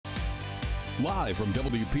Live from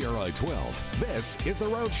WPRI 12, this is The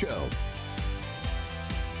Rhode Show.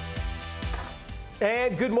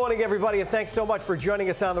 And good morning, everybody, and thanks so much for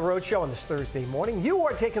joining us on The Rhode Show on this Thursday morning. You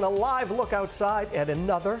are taking a live look outside at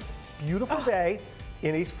another beautiful day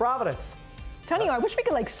in East Providence. Telling you, I wish we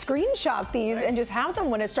could like screenshot these and just have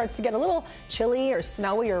them when it starts to get a little chilly or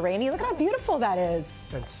snowy or rainy. Look how beautiful that is. It's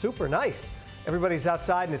been super nice. Everybody's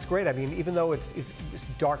outside, and it's great. I mean, even though it's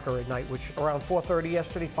darker at night, which around 4:30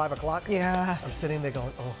 yesterday, 5 o'clock. Yes. I'm sitting there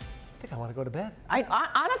going, oh, I think I want to go to bed.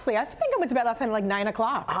 Honestly, I think I went to bed last night at like 9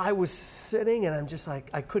 o'clock. I was sitting, and I'm just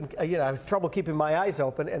like, I couldn't, I have trouble keeping my eyes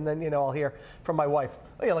open, and then, I'll hear from my wife,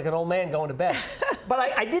 oh, you're like an old man going to bed. But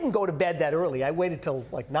I didn't go to bed that early. I waited till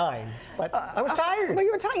like 9, but I was tired. Well,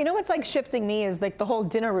 you were tired. You know what's like shifting me is like the whole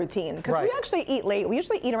dinner routine, because we actually eat late. We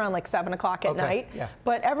usually eat around like 7 o'clock at night. Yeah.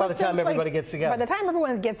 But by the time everybody gets together. By the time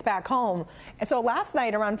everyone gets back home. And so last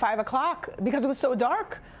night around 5 o'clock, because it was so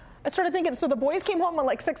dark, I started thinking, so the boys came home at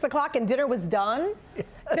like 6 o'clock and dinner was done.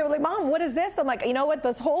 They were like, Mom, what is this? I'm like, you know what?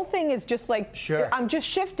 This whole thing is just like, I'm just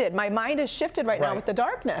shifted. My mind is shifted right now with the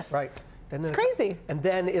darkness. Right. It's crazy. And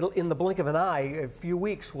then in the blink of an eye, a few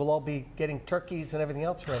weeks, we'll all be getting turkeys and everything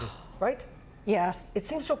else ready, right? Yes. It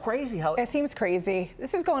seems so crazy how... It seems crazy.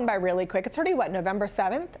 This is going by really quick. It's already, what, November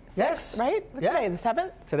 7th? 6th, yes. Right? What's today, the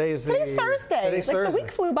 7th? Today's Thursday. Today's Thursday. The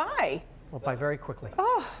week flew by. Well, by very quickly.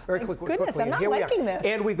 Oh, very goodness, I'm not liking this.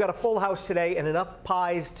 And we've got a full house today and enough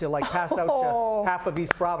pies to like pass out to half of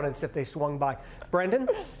East Providence if they swung by. Brendan,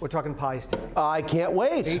 we're talking pies today. I can't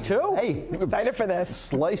wait. Me too. Hey, excited for this.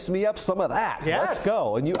 Slice me up some of that. Yes. Let's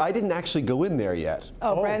go. And I didn't actually go in there yet.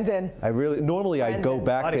 Oh, Brendan. Normally I'd go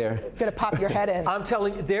back there. Gonna pop your head in. I'm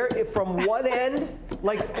telling you, there from one end,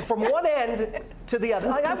 to the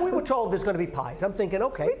other. We were told there's going to be pies. I'm thinking,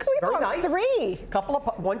 okay, very nice. 3. Couple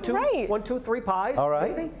of 1, 2, 3 pies. All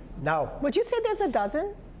right. Maybe? No. Would you say there's a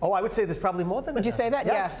dozen? Oh, I would say there's probably more than a dozen. Would you say that?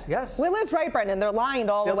 Yes. Yes. Will is right, Brendan. They're lined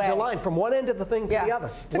all the way. They're lined from one end of the thing to the other.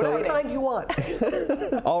 Whatever kind you want.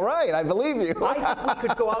 All right, I believe you. I think we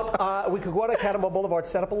could go out. We could go out to Catamount Boulevard,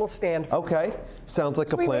 set up a little stand. Okay, sounds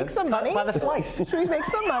like a plan. Should we make some money? By the slice. Should we make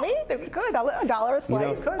some money? We could. $1 a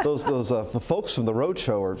slice. Those folks from the Rhode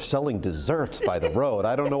Show are selling desserts by the road.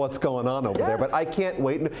 I don't know what's going on over there, but I can't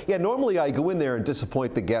wait. Yeah, normally I go in there and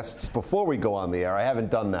disappoint the guests before we go on the air. I haven't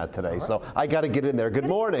done that today, so I got to get in there. Good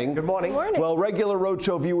morning. Good morning. Good morning. Well, regular Rhode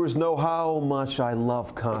Show viewers know how much I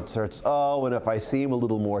love concerts. Oh, and if I seem a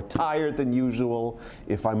little more tired than usual,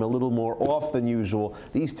 if I'm a little more off than usual,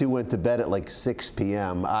 these two went to bed at like 6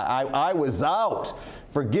 p.m. I was out.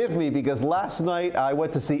 Forgive me, because last night I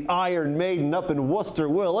went to see Iron Maiden up in Worcester.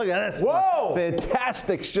 Will, look at this. Whoa!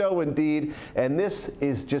 Fantastic show indeed. And this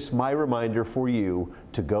is just my reminder for you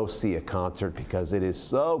to go see a concert, because it is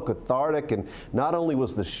so cathartic. And not only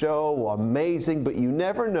was the show amazing, but you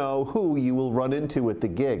never know who you will run into at the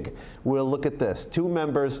gig. Will, look at this. 2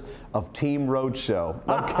 members of Team Rhode Show.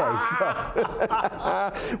 Okay,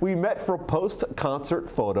 so we met for a post-concert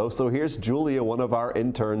photo. So here's Julia, one of our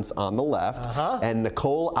interns, on the left, and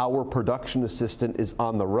Nicole, our production assistant, is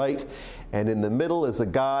on the right. And in the middle is a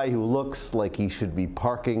guy who looks like he should be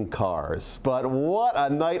parking cars. But what a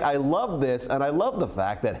night. I love this, and I love the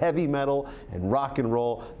fact that heavy metal and rock and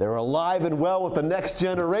roll, they're alive and well with the next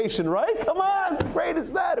generation, right? Come on, how great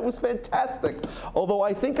is that? It was fantastic. Although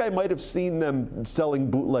I think I might have seen them selling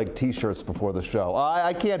bootleg t-shirts before the show.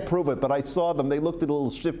 I can't prove it, but I saw them. They looked a little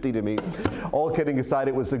shifty to me. All kidding aside,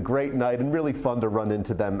 it was a great night and really fun to run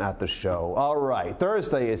into them at the show. All right,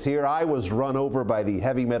 Thursday is here. I was run over by the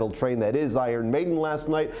heavy metal train that is Iron Maiden last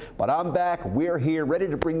night, but I'm back. We're here, ready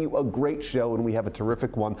to bring you a great show, and we have a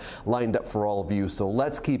terrific one lined up for all of you. So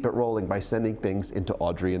let's keep it rolling by sending things into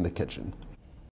Audrey in the kitchen.